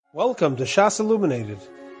Welcome to Shas Illuminated.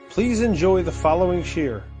 Please enjoy the following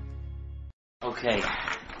shir. Okay.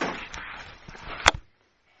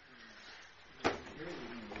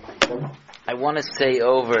 I want to say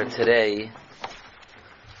over today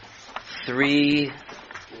 3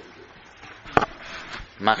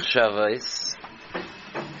 machshavos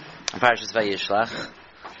on Pashas Vayishlach.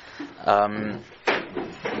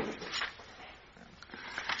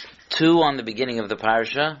 2 on the beginning of the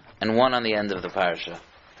parsha and 1 on the end of the parsha.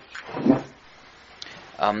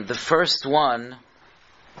 The first one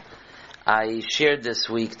I shared this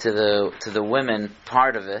week to the women,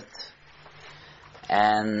 part of it,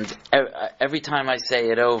 and every time I say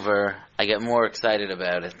it over, I get more excited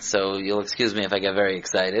about it. So you'll excuse me if I get very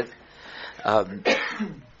excited. And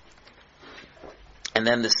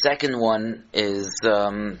then the second one is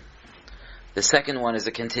a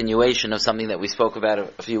continuation of something that we spoke about a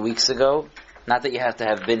few weeks ago. Not that you have to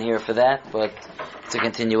have been here for that, but it's a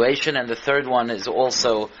continuation. And the third one is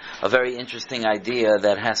also a very interesting idea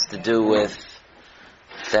that has to do with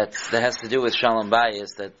Shalom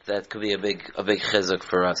Bayis. That could be a big chizuk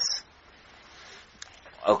for us.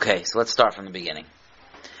 Okay, so let's start from the beginning.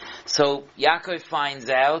 So Yaakov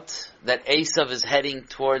finds out that Esav is heading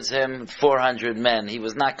towards him with 400 men. He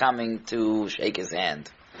was not coming to shake his hand.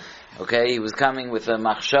 Okay, he was coming with a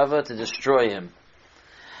machshava to destroy him.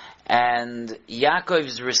 And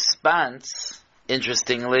Yaakov's response,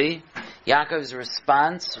 interestingly,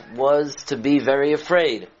 was to be very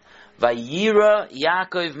afraid. Vayira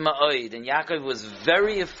Yaakov ma'od, and Yaakov was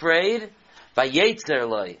very afraid. Vayetzer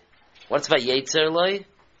loi. What's Vayetzer loi?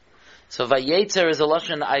 So Vayetzer is a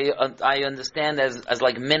lashon I understand as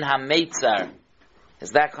like min hametzar.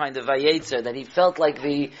 It's that kind of Vayetzer that he felt like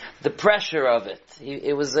the pressure of it.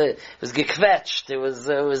 It was gekvetched. It was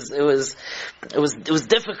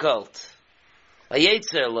difficult.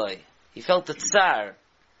 Vayetzer loi. He felt the tsar.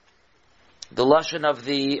 The lashon of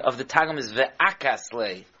the Targum is ve'akas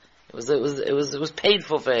lei. It was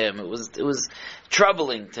painful for him. It was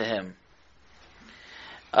troubling to him.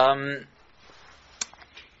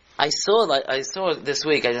 I saw this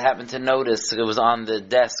week. I happened to notice it was on the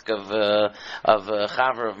desk of a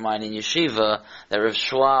chaver of mine in yeshiva that Rav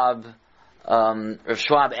Schwab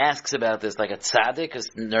asks about this. Like a tzaddik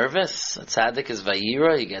is nervous. A tzaddik is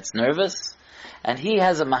vayira. He gets nervous, and he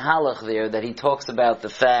has a mahalach there that he talks about the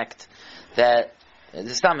fact that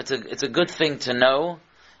this time it's a good thing to know.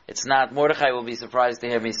 It's not, Mordechai will be surprised to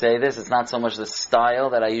hear me say this. It's not so much the style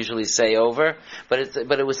that I usually say over, but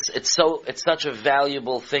it's such a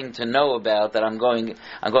valuable thing to know about that I'm going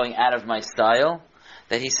out of my style.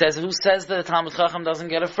 That he says, who says that a Talmud Chacham doesn't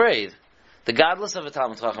get afraid? The godless of a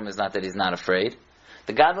Talmud Chacham is not that he's not afraid.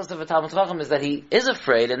 The godless of a Talmud Chacham is that he is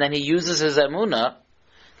afraid, and then he uses his emunah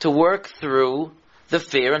to work through the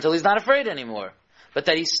fear until he's not afraid anymore. But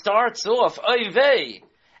that he starts off, oy vey,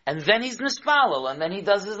 and then he's nispalel, and then he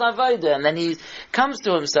does his avodah, and then he comes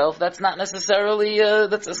to himself. That's not necessarily,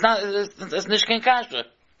 that's nishken kasha.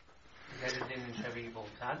 Is that a din in Shavi Yibol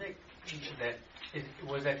Tzadik?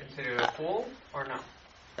 Was that considered a fall, or not?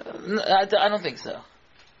 I don't think so.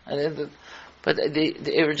 But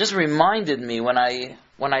it just reminded me when I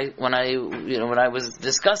was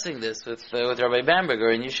discussing this with Rabbi Bamberger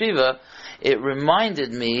in yeshiva, it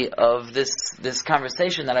reminded me of this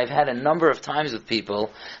conversation that I've had a number of times with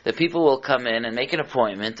people. That people will come in and make an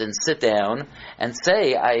appointment and sit down and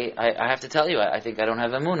say, I have to tell you, I think I don't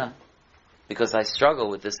have emunah because I struggle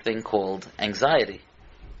with this thing called anxiety.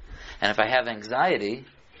 And if I have anxiety,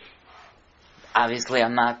 obviously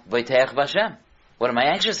I'm not boiteach b'Hashem. What am I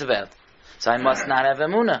anxious about? So I must not have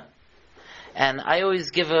emunah. And I always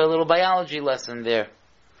give a little biology lesson there.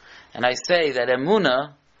 And I say that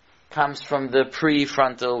emunah comes from the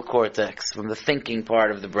prefrontal cortex, from the thinking part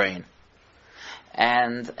of the brain.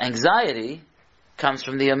 And anxiety comes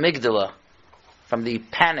from the amygdala, from the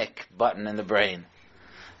panic button in the brain.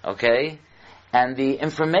 Okay? And the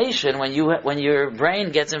information, when your brain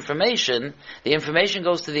gets information, the information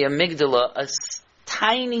goes to the amygdala a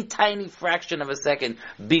tiny fraction of a second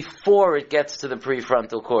before it gets to the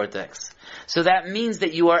prefrontal cortex. So that means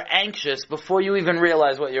that you are anxious before you even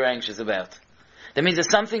realize what you're anxious about. That means that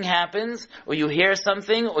something happens, or you hear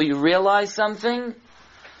something, or you realize something.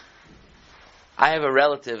 I have a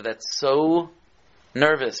relative that's so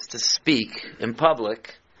nervous to speak in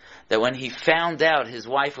public that when he found out his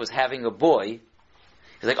wife was having a boy,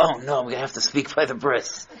 he's like, oh no, I'm going to have to speak by the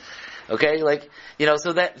bris. Okay,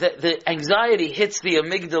 so that the anxiety hits the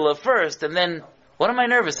amygdala first, and then, what am I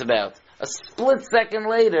nervous about? A split second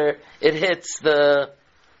later, it hits the...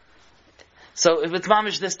 So if it's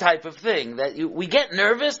mamish this type of thing, that we get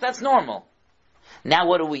nervous, that's normal. Now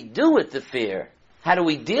what do we do with the fear? How do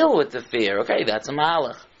we deal with the fear? Okay, that's a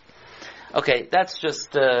malach. Okay, that's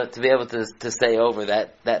just to be able to stay over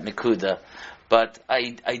that nekuda. But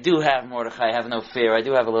I do have Mordechai. Have no fear. I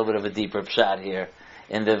do have a little bit of a deeper pshat here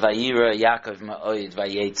in the Vayira Yaakov Ma'oid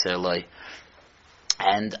Vayetzer Loi.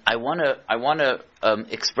 And I wanna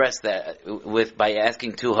express that by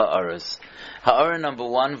asking two ha'aras. Ha'ara number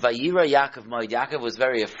one, Vayira Yaakov Ma'oid. Yaakov was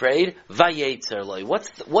very afraid. Vayetzer Loi.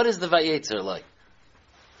 What is the Vayetzer Loi?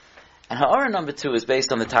 And ha'ara number two is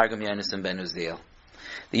based on the Targum Yonasan ben Uziel.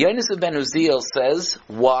 The Yonasan ben Uziel says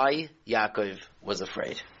why Yaakov was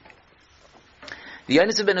afraid. The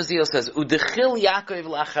Yonasan ben Uziel says, Udechil Yaakov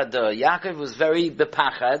lachada. Yaakov was very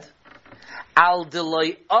bepachad. Al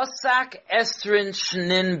deloi osak esrin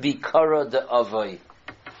shnin bikara de avoi.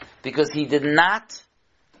 Because he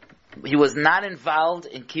was not involved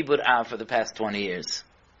in Kibbud Av for the past 20 years.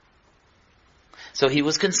 So he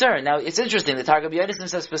was concerned. Now, it's interesting, the Targum Yonasan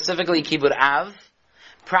says specifically Kibbud Av,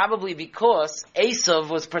 probably because Esav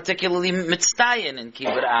was particularly mitzdayin in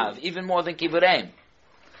Kibbud Av, even more than Kibbud Aim.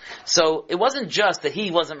 So it wasn't just that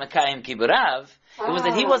he wasn't Mekayim Kibbud Av, it was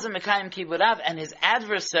that he wasn't Mekayim Kibbud Av and his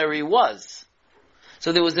adversary was.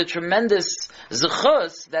 So there was a tremendous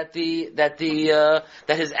zechus that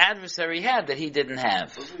his adversary had that he didn't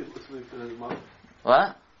have.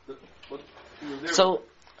 What? So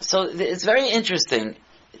it's very interesting.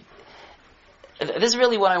 This is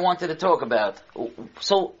really what I wanted to talk about.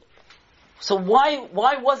 So why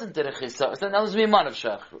wasn't it a chisar? That was Miman of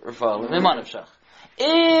Shach, Rafal, Miman of Shach.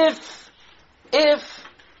 If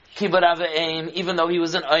Kibbud Av Aim, even though he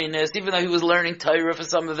was an Einus, even though he was learning Torah for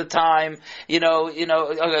some of the time, the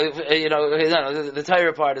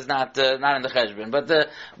Torah part is not in the Cheshbon, but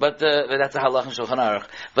that's a halach in Shulchan Aruch.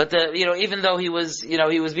 But even though he was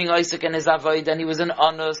being Isaac in his Avoid, and he was an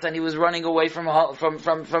Anus, and he was running away from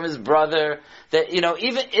his brother, that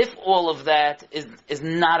even if all of that is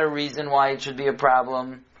not a reason why it should be a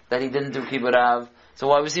problem that he didn't do Kibbud Av, so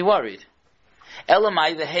why was he worried?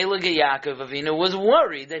 Elamai, the Heilige Yaakov Avinu, was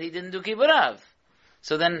worried that he didn't do Kibbud Av.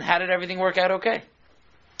 So then, how did everything work out okay?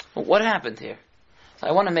 What happened here? So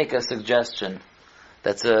I want to make a suggestion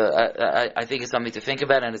that's I think it's something to think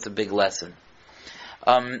about, and it's a big lesson.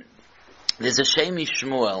 There's a Shemi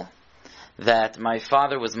Shmuel that my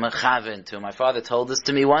father was mechaven to. My father told this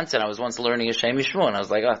to me once, and I was once learning a Shemi Shmuel, and I was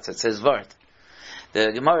like, it says Vart.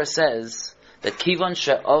 The Gemara says that Kivan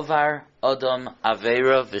she'ovar Adam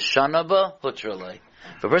Aveira Vishanaba Hutralei.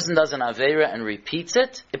 If a person does an Aveira and repeats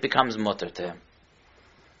it, it becomes mutter to him.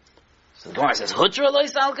 So the Gemara says, Hutralei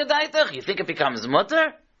Sal Kadaitach? You think it becomes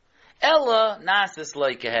mutter? Ella Nasis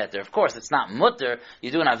Like a Heter. Of course, it's not mutter.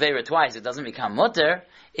 You do an Aveira twice, it doesn't become mutter.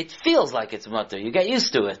 It feels like it's mutter. You get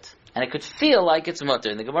used to it. And it could feel like it's mutter.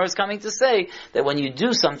 And the Gemara is coming to say that when you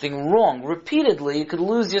do something wrong repeatedly, you could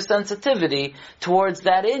lose your sensitivity towards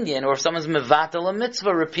that inyan. Or if someone's mevatel a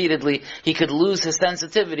mitzvah repeatedly, he could lose his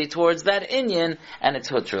sensitivity towards that inyan, and it's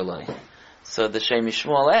hutraloi. So the Shemi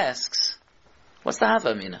Shmuel asks, what's the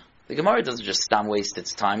havamina? The Gemara doesn't just stam waste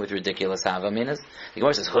its time with ridiculous havaminas. The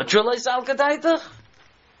Gemara says, hutraloi sal kadaitach?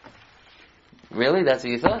 Really? That's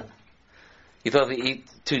what you thought? You thought if you eat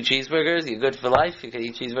 2 cheeseburgers, you're good for life? You could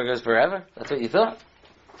eat cheeseburgers forever? That's what you thought?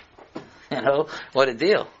 What a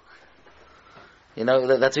deal.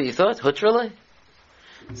 That's what you thought? Hutralei?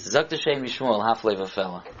 Zakta Shemi Shmuel, half-leva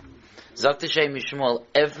fella. Zakta Shemi Shmuel,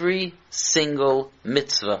 every single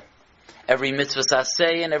mitzvah, every mitzvah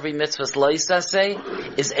saseh and every mitzvah sloi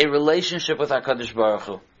saseh is a relationship with HaKadosh Baruch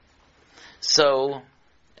Hu. So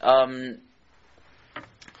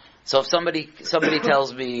if somebody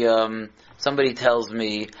tells me,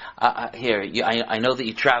 I know that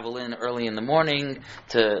you travel in early in the morning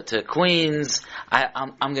to Queens.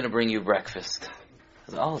 I'm going to bring you breakfast.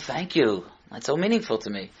 I said, oh, thank you. That's so meaningful to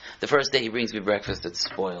me. The first day he brings me breakfast, it's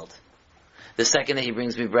spoiled. The second day he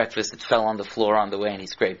brings me breakfast, it fell on the floor on the way, and he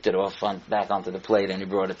scraped it off back onto the plate, and he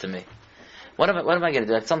brought it to me. What am I going to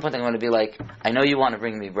do? At some point, I'm going to be like, I know you want to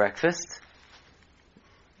bring me breakfast.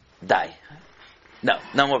 Die.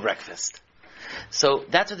 No more breakfast. So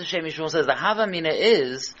that's what the Shemi Shmuel says. The Havamina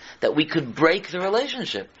is that we could break the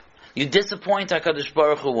relationship. You disappoint HaKadosh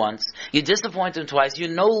Baruch Hu once, you disappoint him twice, you're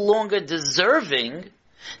no longer deserving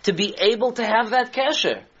to be able to have that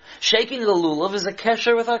kesher. Shaking a lulav is a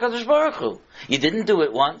kesher with HaKadosh Baruch Hu. You didn't do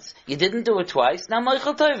it once, you didn't do it twice, now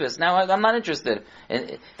Meichel Tovis, now I'm not interested.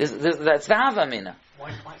 That's the Havamina.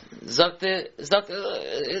 Why?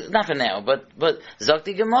 Not for now, but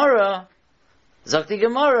Zakti Gemara,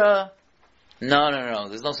 no,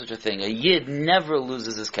 there's no such a thing. A Yid never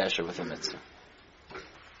loses his kasher with a mitzvah.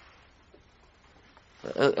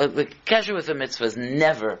 The kasher with a mitzvah is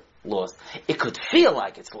never lost. It could feel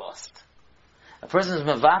like it's lost. A person is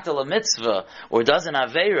mevatel a mitzvah or does an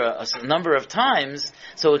aveira a number of times,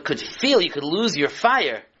 so it could feel you could lose your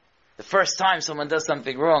fire. The first time someone does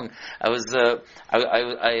something wrong,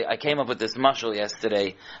 I came up with this mashal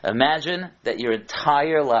yesterday. Imagine that your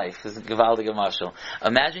entire life, this is a gewaldige mashal.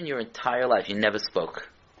 Imagine your entire life you never spoke,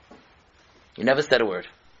 you never said a word.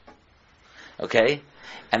 Okay,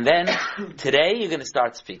 and then today you're going to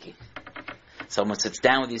start speaking. Someone sits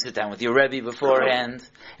down with you, sit down with your Rebbe beforehand,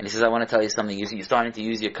 and he says, I want to tell you something. You're starting to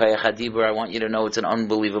use your Kayach Hadibur. I want you to know it's an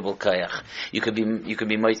unbelievable Kayach. You could be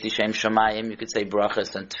Moitzi Shem Shamayim, you could say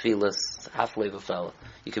Brachas and Tfilas, halfway of a fellow.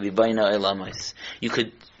 You could be Baina Elamais. You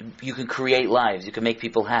can create lives. You can make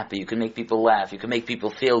people happy. You can make people laugh. You can make people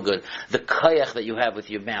feel good. The Kayach that you have with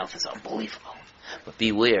your mouth is unbelievable. But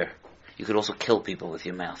beware, you could also kill people with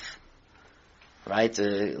your mouth. Right,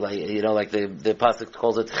 like the pasuk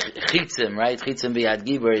calls it chitzim, right? Chitzim biyad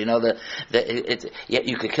giber.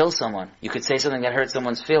 You could kill someone. You could say something that hurts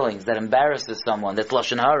someone's feelings, that embarrasses someone. That's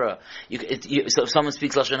lashon hara. So if someone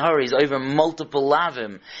speaks lashon hara, he's over multiple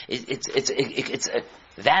lavim. It's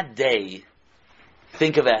that day.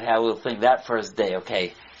 Think about how we'll think that first day.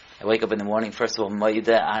 Okay, I wake up in the morning. First of all,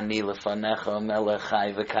 Moida ani lefanecha melech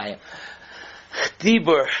chai v'kayim.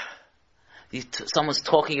 Dibur. Someone's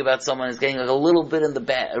talking about someone, is getting like a little bit in the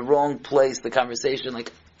wrong place, the conversation,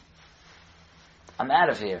 like, I'm out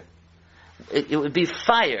of here. It would be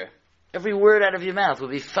fire. Every word out of your mouth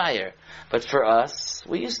would be fire. But for us,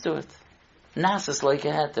 we're used to it. Nasas like a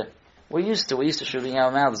heter. We're used to shooting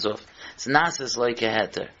our mouths off. It's nasas like a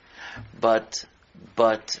heter. But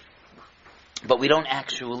we don't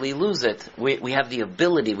actually lose it. We have the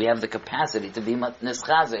ability, we have the capacity to be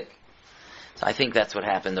nischazik. So I think that's what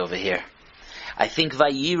happened over here. I think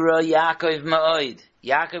Vayira Yaakov Ma'od.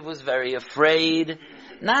 Yaakov was very afraid,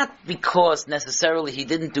 not because necessarily he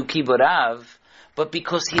didn't do Kibbud Av, but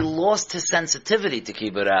because he lost his sensitivity to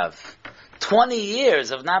Kibbud Av. 20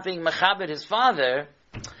 years of not being Mechabed his father,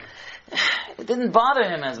 it didn't bother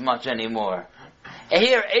him as much anymore.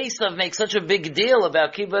 Here Esav makes such a big deal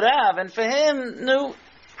about Kibbud Av, and for him, no,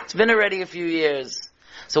 it's been already a few years.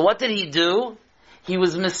 So what did he do? He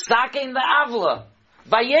was misaking the Avla.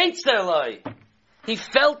 Vayetzerloi. He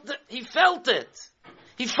felt it.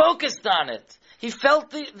 He focused on it. He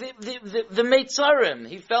felt the Meitzarim.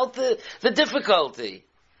 He felt the difficulty.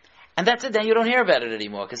 And that's it, then you don't hear about it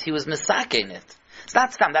anymore, because he was misaking it. It's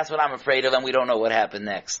not Stam, that's what I'm afraid of, and we don't know what happened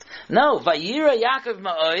next. No, Vayira Yaakov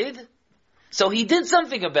Ma'od. So he did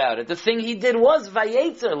something about it. The thing he did was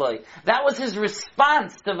Vayetzerloi. That was his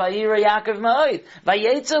response to Vayira Yaakov Ma'od.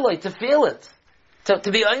 Vayetzerloi, to feel it.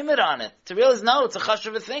 To be oimid on it. To realize, no, it's a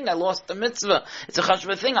chashuv thing. I lost the mitzvah. It's a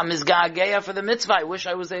chashuv thing. I'm mizga'ageya for the mitzvah. I wish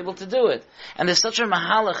I was able to do it. And there's such a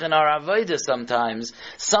mahalach in our avodah sometimes.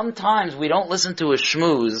 Sometimes we don't listen to a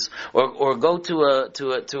shmooze, or go to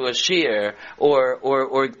a shir,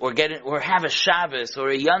 or get it, or have a Shabbos, or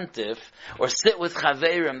a yontif, or sit with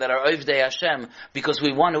chaverim that are ovdei Hashem, because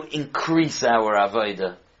we want to increase our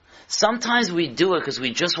avodah. Sometimes we do it because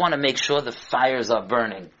we just want to make sure the fires are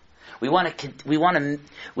burning. We want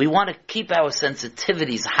to keep our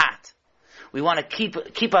sensitivities hot. We want to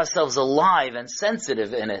keep ourselves alive and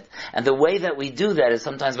sensitive in it. And the way that we do that is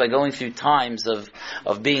sometimes by going through times of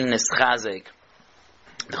being nischazik.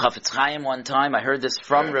 The Chafetz Chaim one time, I heard this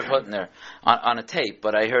from Rav Hutner on a tape,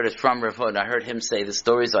 but I heard it from Rav Hutner. I heard him say the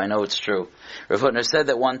story, so I know it's true. Rav Hutner said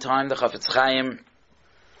that one time the Chafetz Chaim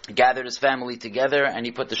gathered his family together, and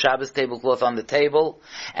he put the Shabbos tablecloth on the table,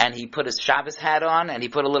 and he put his Shabbos hat on, and he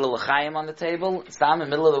put a little l'chaim on the table, in the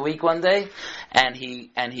middle of the week one day, and he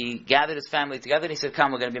gathered his family together, and he said,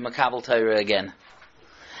 come, we're going to be Makabel Torah again.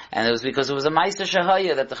 And it was because it was a Meister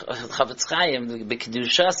Shahaya that the Chafetz Chaim, the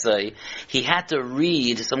B'Kedushasai, he had to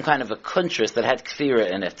read some kind of a kuntris that had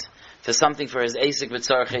kfira in it, for something for his Asik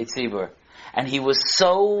V'Tzarchei Tzibur. And he was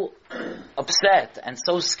so upset and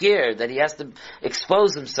so scared that he has to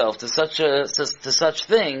expose himself to such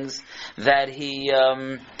things that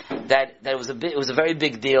it was a very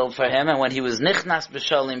big deal for him. And when he was nichnas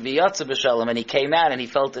b'shalim v'yatza b'shalim, and he came out and he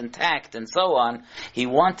felt intact and so on, he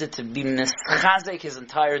wanted to be mischazek his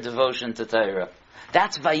entire devotion to Torah.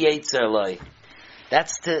 That's vayetzer loy.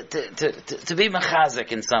 That's to be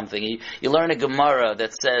mechazek in something. You learn a Gemara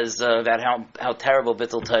that says about how terrible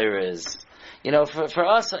Bittul Torah is. For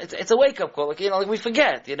us, it's a wake-up call. Like we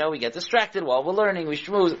forget. We get distracted while we're learning. We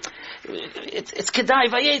shmooze. It's kedai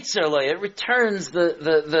vayetzer loy. It returns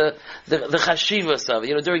the chashivas of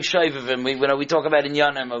it. During Shaivavim, we talk about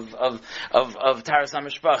inyanim of Taras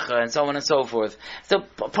HaMishpacha and so on and so forth. So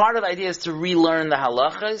part of the idea is to relearn the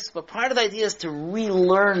halachas, but part of the idea is to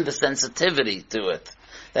relearn the sensitivity to it.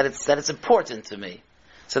 That it's important to me.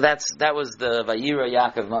 So that was the Vayira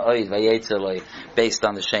Yaakov Ma'oid Vayetzaloi based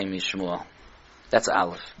on the Shem Yishmuel. That's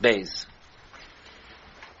Aleph. Beis.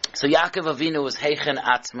 So Yaakov Avinu was Heichen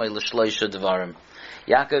Atzmai L'Shloisha Devarim.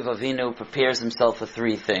 Yaakov Avinu prepares himself for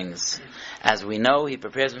three things. As we know, he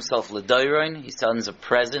prepares himself L'Doiron. He sends a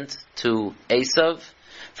present to Esav.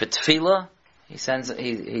 For Tefillah, he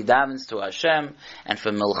davens to Hashem. And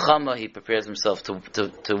for Milchama, he prepares himself to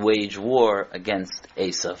wage war against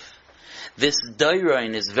Esav. This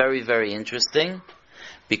Doiron is very, very interesting,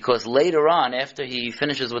 because later on, after he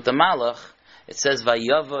finishes with the Malach, it says,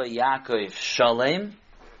 Vayava Yaakov Shalem.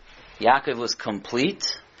 Yaakov was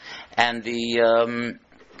complete. And the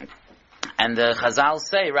Chazal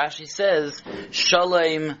say, Rashi says,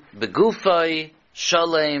 Shalem begufay,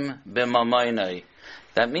 Shalem b'mamonai.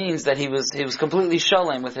 That means that he was completely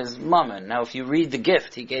shalem with his mammon. Now, if you read the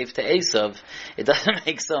gift he gave to Esav, it doesn't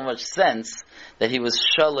make so much sense that he was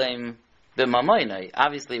shalem b'mamonai.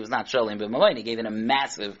 Obviously, he was not shalem b'mamonai. He gave him a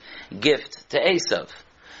massive gift to Esav.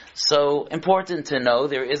 So, important to know,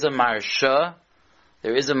 there is a marsha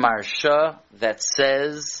that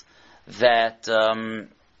says that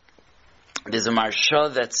there's a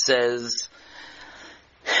marsha that says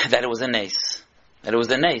that it was a nace. That it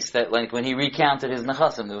was a nace, that like when he recounted his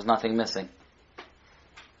nechasim, there was nothing missing.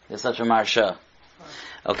 There's such a marsha.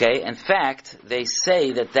 Okay, in fact, they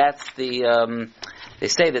say that that's the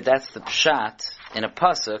pshat in a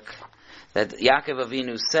pasuk that Yaakov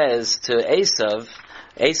Avinu says to Esav.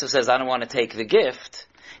 Esav says, "I don't want to take the gift."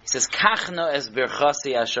 He says, "Kachno es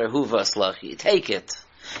birchasi asher huvas lachi." Take it.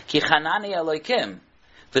 Ki chanani alokim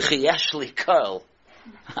v'chi yesh li kol.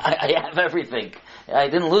 I have everything. I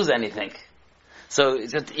didn't lose anything. So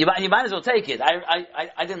you might as well take it.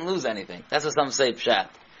 I didn't lose anything. That's what some say pshat.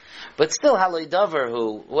 But still, haloi davar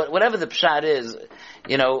hu, whatever the pshat is,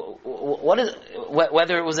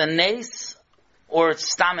 whether it was a nace or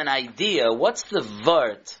it's stam an idea, what's the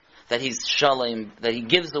vart that he's shalem, that he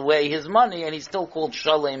gives away his money and he's still called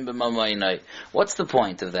shalem b'mamonai? What's the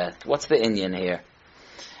point of that? What's the inyan here?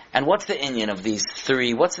 And what's the inyan of these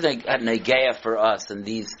three? What's the negeya for us in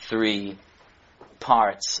these three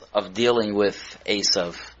parts of dealing with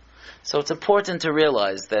Esav? So it's important to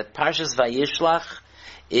realize that Pashas Vayishlach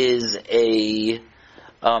is a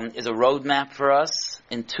roadmap for us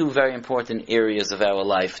in two very important areas of our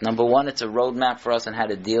life. Number one, it's a roadmap for us on how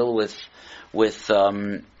to deal with how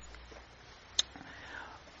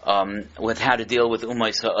to deal with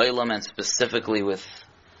Umay Sa'olam, and specifically with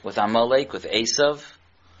Amalek, with Esav.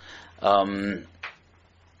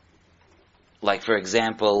 Like for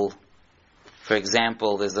example,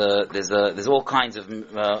 there's all kinds of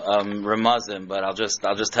ramazim, but I'll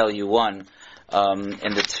just tell you one.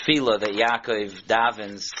 In the tefillah that Yaakov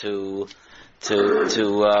davens to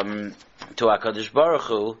HaKadosh Baruch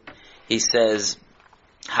Hu, he says,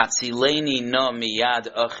 Hatzileni no miyad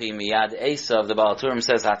achi miyad Esav. The Baal Turim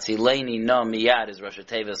says Hatzileni no miyad is Rosh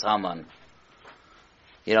Tevis Haman.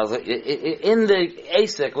 In the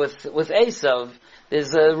Asik with Esav,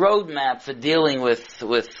 there's a roadmap for dealing with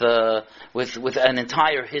an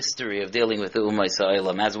entire history of dealing with the Umay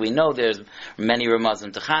Sa'olam. As we know, there's many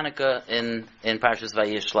Ramazim to Chanukah in Pashas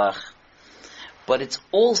Vayishlach. But it's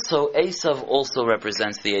also, Esav also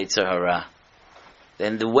represents the Yetzer Hara.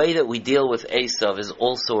 Then the way that we deal with Esav is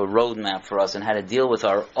also a roadmap for us on how to deal with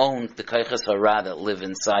our own, the Kaychas Hara that live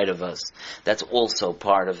inside of us. That's also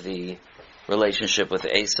part of the relationship with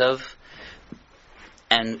Esav.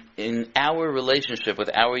 And in our relationship with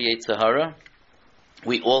our Yetzer Hara,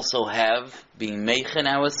 we also have being meichen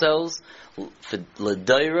ourselves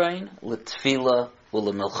l'doirain, l'tfila,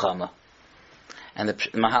 u'lemilchama. And the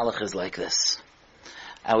mahalach is like this.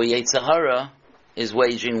 Our Yetzer Hara is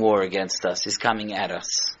waging war against us. He's coming at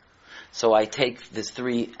us. So I take these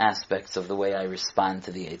three aspects of the way I respond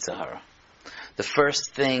to the Yetzer Hara. The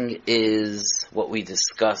first thing is what we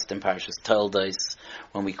discussed in Parshas Toldos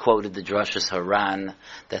when we quoted the Drashas Haran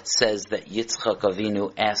that says that Yitzchak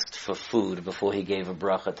Avinu asked for food before he gave a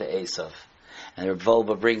bracha to Esav. And Reb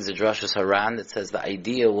Volba brings the Drashas Haran that says the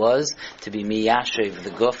idea was to be miyashev the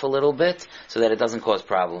guf a little bit so that it doesn't cause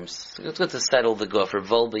problems. It's good to settle the guf. Reb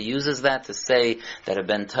Volba uses that to say that a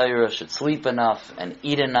Ben Torah should sleep enough and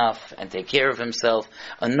eat enough and take care of himself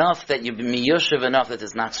enough that you be miyashev enough that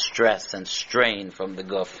there's not stress and strain from the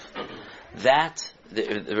guf. That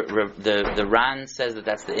the Ran says that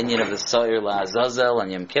that's the inyan of the Soyer LaAzazel and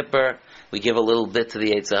Yom Kippur. We give a little bit to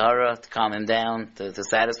the Yetzer Hara to calm him down, to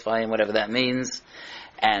satisfy him, whatever that means.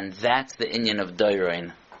 And that's the inyan of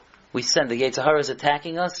Doirain. We send the Yetzer Hara is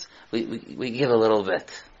attacking us. We give a little bit.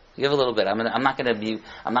 We give a little bit. I'm not going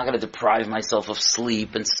to deprive myself of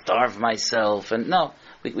sleep and starve myself. And no,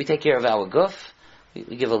 we take care of our guf.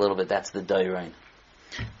 We give a little bit. That's the Dairain.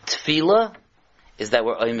 Tefillah is that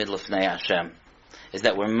we're Oymid L'fnei Hashem. Is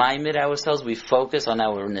that we're Maimid ourselves, we focus on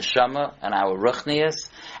our Neshama and our Ruchnias,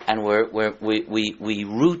 and we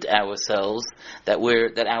root ourselves that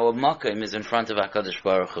our Makom is in front of HaKadosh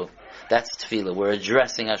Baruch Hu. That's Tefillah. We're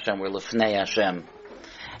addressing Hashem, we're L'fnei Hashem.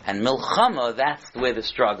 And Milchama, that's where the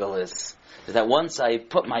struggle is that once I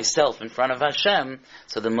put myself in front of Hashem,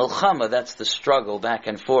 so the Milchama, that's the struggle back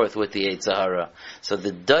and forth with the Yetzer Hara. So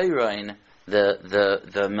the Dairain,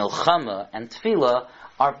 the Milchama and Tefillah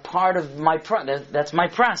are part of that's my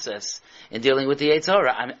process in dealing with the Yetzer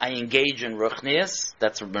Hara. I engage in Ruchnias,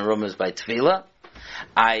 that's Merumahs by Tefillah.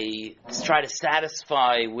 I try to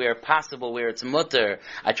satisfy where possible, where it's mutter.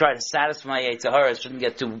 I try to satisfy my Yetzer Hara, it shouldn't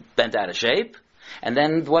get too bent out of shape. And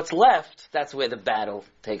then what's left, that's where the battle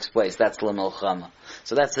takes place. That's the Milchama.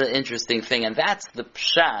 So that's an interesting thing. And that's the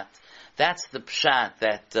pshat. That's the pshat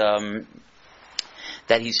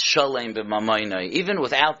that he's shalem b'mamoinoi, even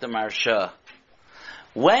without the marsha.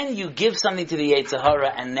 When you give something to the Yetzer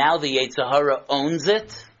Hara and now the Yetzer Hara owns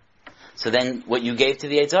it, so then what you gave to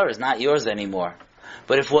the Yetzer Hara is not yours anymore.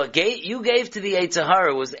 But if what you gave to the Yetzer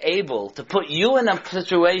Hara was able to put you in a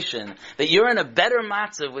situation that you're in a better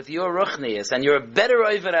matzav with your ruchnias, and you're a better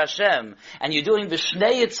Oived Hashem, and you're doing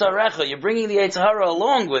b'shnei yitzarecha, you're bringing the Yetzer Hara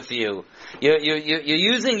along with you, you're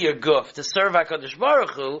using your guf to serve HaKadosh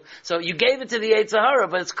Baruch Hu, so you gave it to the Yetzer Hara,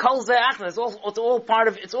 but it's kol ze'achna, it's all part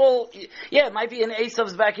of, it might be in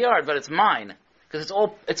Esav's backyard, but it's mine. Because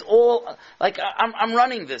it's all, like, I'm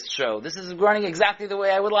running this show. This is running exactly the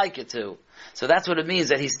way I would like it to. So that's what it means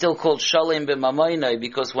that he's still called Shalem b'mamoinoi,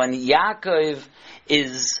 because when Yaakov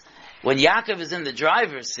is in the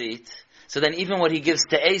driver's seat, so then even what he gives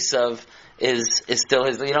to Esav is still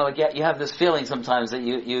his. Like you have this feeling sometimes that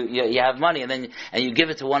you have money and you give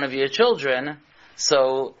it to one of your children.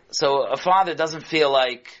 So a father doesn't feel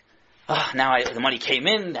like, now the money came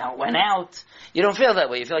in, now it went out. You don't feel that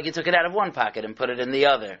way. You feel like you took it out of one pocket and put it in the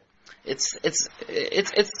other. This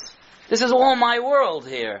is all my world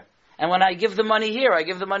here. And when I give the money here, I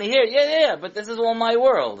give the money here. Yeah, but this is all my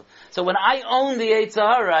world. So when I own the Yetzer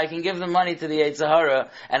Hara, I can give the money to the Yetzer Hara,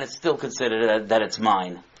 and it's still considered that it's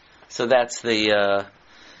mine. So that's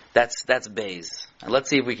that's Beis. And let's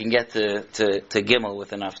see if we can get to Gimel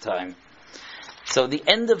with enough time. So the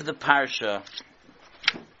end of the parsha,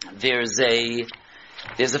 there's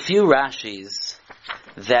a few Rashis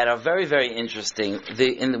that are very, very interesting.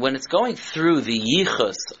 When it's going through the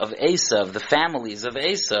yichus of Esav, the families of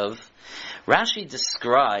Esav, Rashi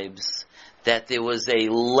describes that there was a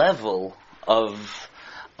level of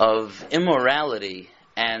immorality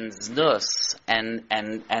and znus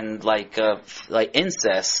and like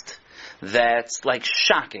incest that's like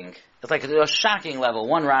shocking. It's like a shocking level,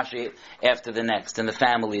 one Rashi after the next in the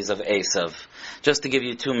families of Esav. Just to give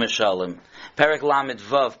you two mishalim. Perek Lamed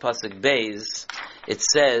Vav Pasuk Beis, it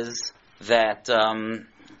says that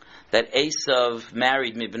Esav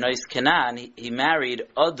married Mibnois Canaan. He married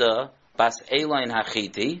Oda Bas Eloin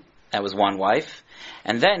Hachiti, that was one wife,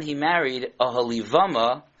 and then he married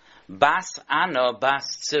Aholivama Bas Ana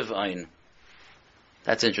Bas Tzivoin.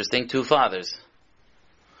 That's interesting, two fathers.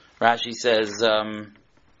 Rashi says,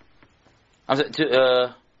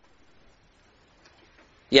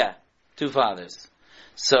 two fathers.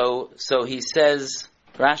 So he says,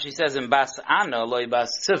 Rashi says in Bas Ana loy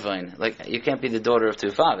Bas Tzivoin, like you can't be the daughter of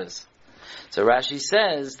two fathers. So Rashi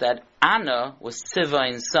says that Ana was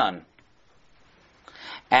Tzivoin's son,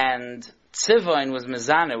 and Tzivoin was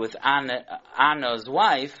mezana with Ana's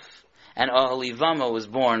wife, and Aholivama was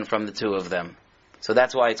born from the two of them. So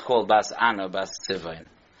that's why it's called Bas Ana Bas Tzivoin.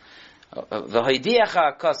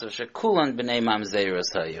 V'hoidiacha akasav shekulan b'nei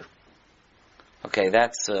mamzeros hayu. Okay,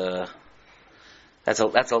 that's a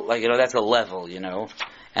level,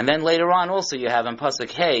 And then later on also you have in Pasuk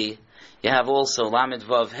Hey, you have also Lamed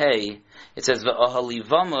Vav Hey, it says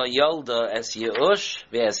V'ahalivama yolda es Yeush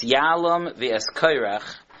v'es Yalam v'es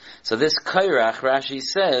Kairach. So this Kairach, Rashi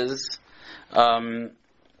says,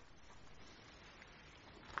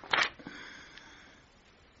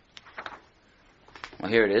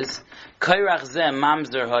 here it is. Kairach zeh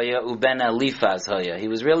mamzer haya uben Eliphaz haya. He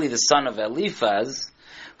was really the son of Eliphaz,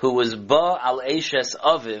 who was ba al Eshes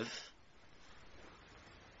Aviv.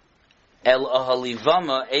 El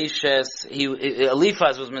Ahalivama Eshes.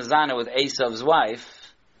 Eliphaz was mezana with Esav's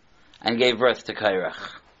wife, and gave birth to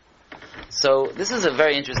Kairach. So this is a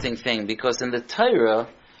very interesting thing, because in the Torah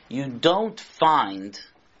you don't find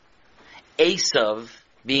Esav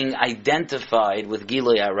being identified with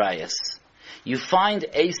Gilui Arayas. You find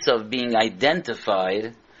Esav being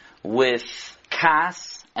identified with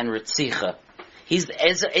Kas and Ritzicha.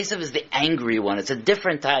 Esav is the angry one. It's a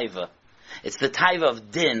different taiva. It's the taiva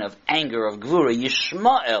of din, of anger, of gvura.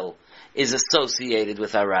 Yishmael is associated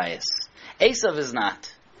with Arayas. Esav is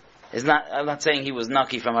not. I'm not saying he was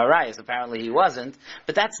naki from Arayas. Apparently he wasn't.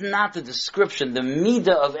 But that's not the description. The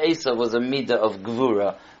midah of Esav was a midah of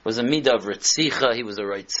gvura. Was a midah of ritzicha. He was a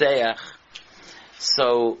roitzeach.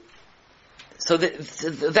 So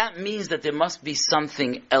that means that there must be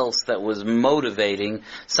something else that was motivating.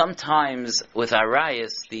 Sometimes with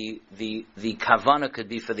Arayas, the kavana could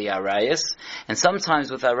be for the Arayas, and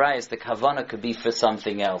sometimes with Arayas, the kavana could be for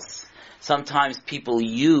something else. Sometimes people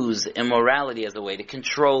use immorality as a way to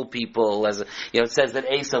control people. It says that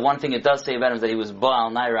Asa, one thing it does say about him is that he was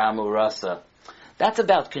Baal Naira Amurasa. That's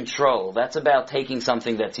about control. That's about taking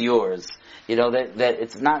something that's yours. That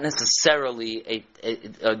it's not necessarily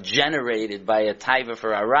a generated by a taiva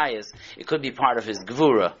for Arayas. It could be part of his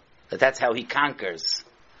gvura. That's how he conquers.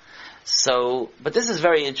 But this is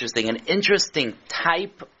very interesting. An interesting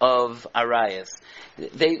type of Arayas.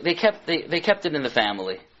 They kept it in the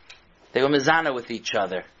family. They were mizana with each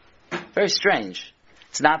other. Very strange.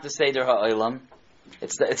 It's not the Seder HaOlam.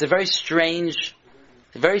 It's a very strange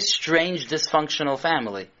dysfunctional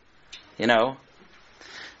family.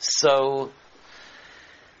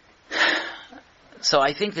 So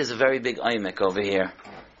I think there's a very big oimek over here.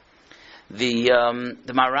 The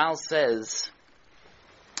Maharal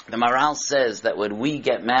says that when we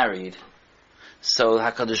get married, so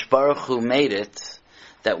HaKadosh Baruch Hu made it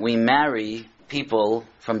that we marry people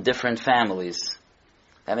from different families.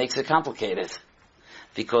 That makes it complicated,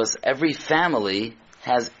 because every family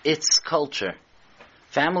has its culture.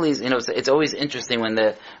 Families, it's always interesting when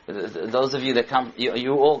those of you that come,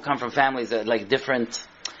 you all come from families that like different,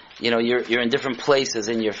 you're in different places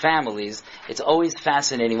in your families. It's always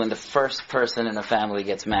fascinating when the first person in a family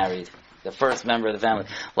gets married, the first member of the family.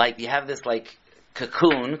 Like you have this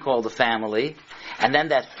cocoon called a family, and then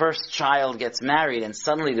that first child gets married, and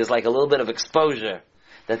suddenly there's like a little bit of exposure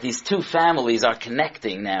that these two families are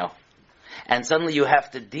connecting now, and suddenly you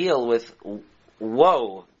have to deal with,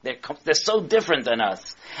 whoa, they're so different than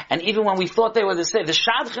us. And even when we thought they were the same, the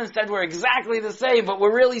Shadchan said we're exactly the same, but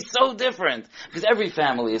we're really so different. Because every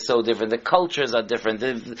family is so different. The cultures are different.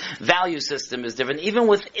 The value system is different. Even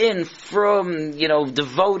within, from,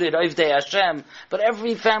 devoted, Ovdei Hashem, but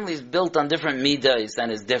every family is built on different midas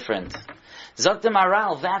and is different. Zok de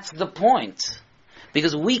Maharal, that's the point.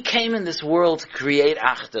 Because we came in this world to create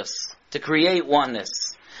achdus, to create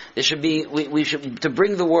oneness. There should be, we should, to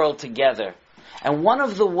bring the world together. And one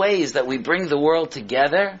of the ways that we bring the world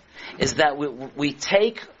together is that we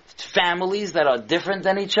take families that are different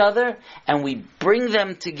than each other and we bring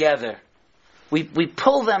them together. We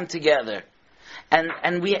pull them together. And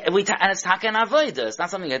it's taken avoida. It's not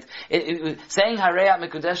something that, saying Hareyat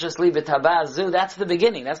Mekudeshes Li B'Tabazu, that's the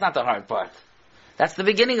beginning. That's not the hard part. That's the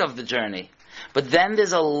beginning of the journey. But then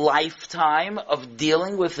there's a lifetime of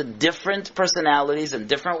dealing with the different personalities and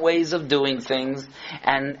different ways of doing things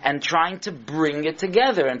and trying to bring it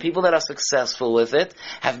together. And people that are successful with it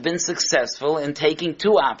have been successful in taking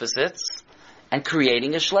two opposites and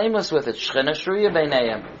creating a shleimus with it. Shchina shruya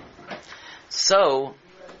beinayim. So,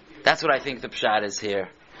 that's what I think the pshat is here.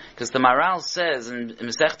 Because the Maharal says in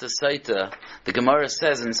Masechta Saita, the Gemara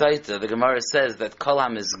says that Kol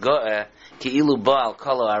HaMizgoeh Ki'ilu Baal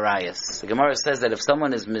Kolo Arayas. The Gemara says that if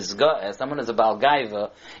someone is Mizgoeh, someone is a Baal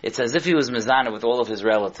Gaiva, it's as if he was Mizana with all of his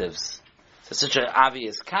relatives. So it's such an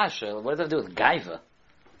obvious kasha. What does that do with Gaiva?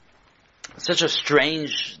 It's such a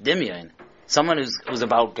strange dimyon. Someone who's a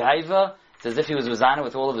Baal Gaiva, it's as if he was Mizana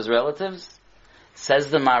with all of his relatives. Says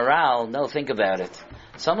the Maharal, no, think about it.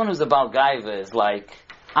 Someone who's a Baal Gaiva is like,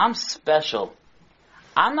 I'm special.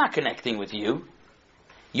 I'm not connecting with you.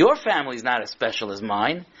 Your family's not as special as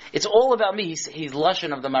mine. It's all about me. He's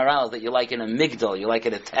Lashon of the Maharal that you like in a migdal, you like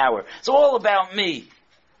in a tower. It's all about me.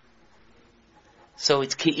 So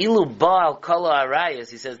it's Ki'ilu Baal Kala Arayas.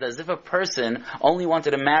 He says that as if a person only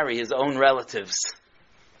wanted to marry his own relatives.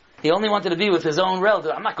 He only wanted to be with his own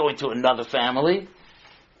relatives. I'm not going to another family.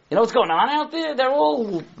 You know what's going on out there? They're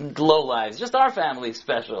all lowlives. Just our family's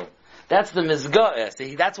special. That's the Mizgoeh.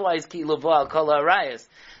 See, that's why it's Ki'ilu Baal Kala Arayas.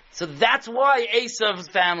 So that's why Esav's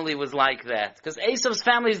family was like that. Because Esav's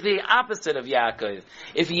family is the opposite of Yaakov.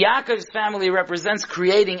 If Yaakov's family represents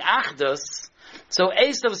creating Achdus, so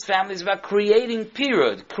Esav's family is about creating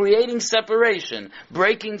Pirud, creating separation,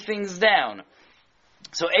 breaking things down.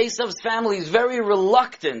 So Esav's family is very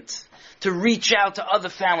reluctant to reach out to other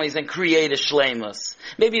families and create a shleimus.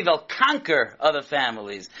 Maybe they'll conquer other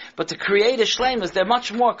families, but to create a shleimus, they're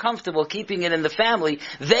much more comfortable keeping it in the family.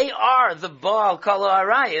 They are the Baal Kala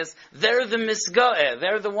Arayas. They're the Misgoeh.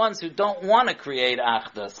 They're the ones who don't want to create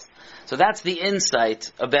Achdus. So that's the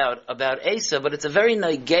insight about Asa, but it's a very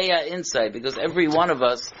Naigeya insight, because every one of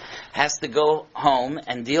us has to go home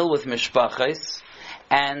and deal with mishpachos.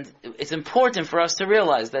 And it's important for us to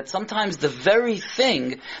realize that sometimes the very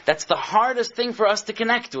thing that's the hardest thing for us to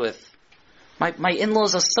connect with. My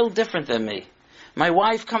in-laws are so different than me. My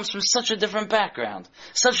wife comes from such a different background,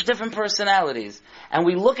 such different personalities. And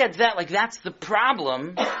we look at that like that's the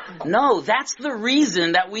problem. No, that's the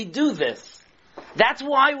reason that we do this. That's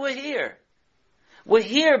why we're here. We're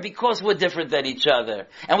here because we're different than each other.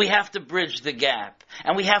 And we have to bridge the gap.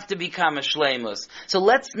 And we have to become a shleimus. So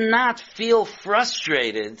let's not feel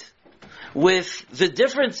frustrated with the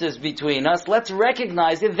differences between us. Let's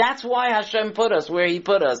recognize that that's why Hashem put us where He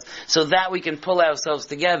put us. So that we can pull ourselves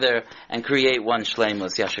together and create one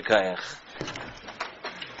shleimus. Yashakayach.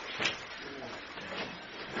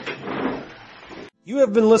 You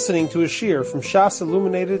have been listening to a shiur from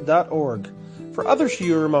shasilluminated.org. For other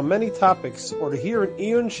shiurim on many topics, or to hear an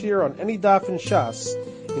Iyun shiur on any daf in Shas,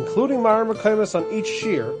 including Mareh Mekomos on each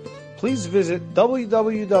shiur, please visit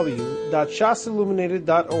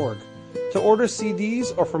www.shasilluminated.org. To order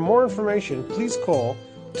CDs or for more information, please call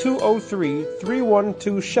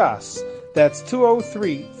 203-312-SHAS. That's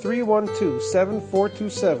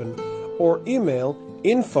 203-312-7427, or email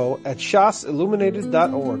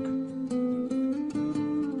info@shasilluminated.org.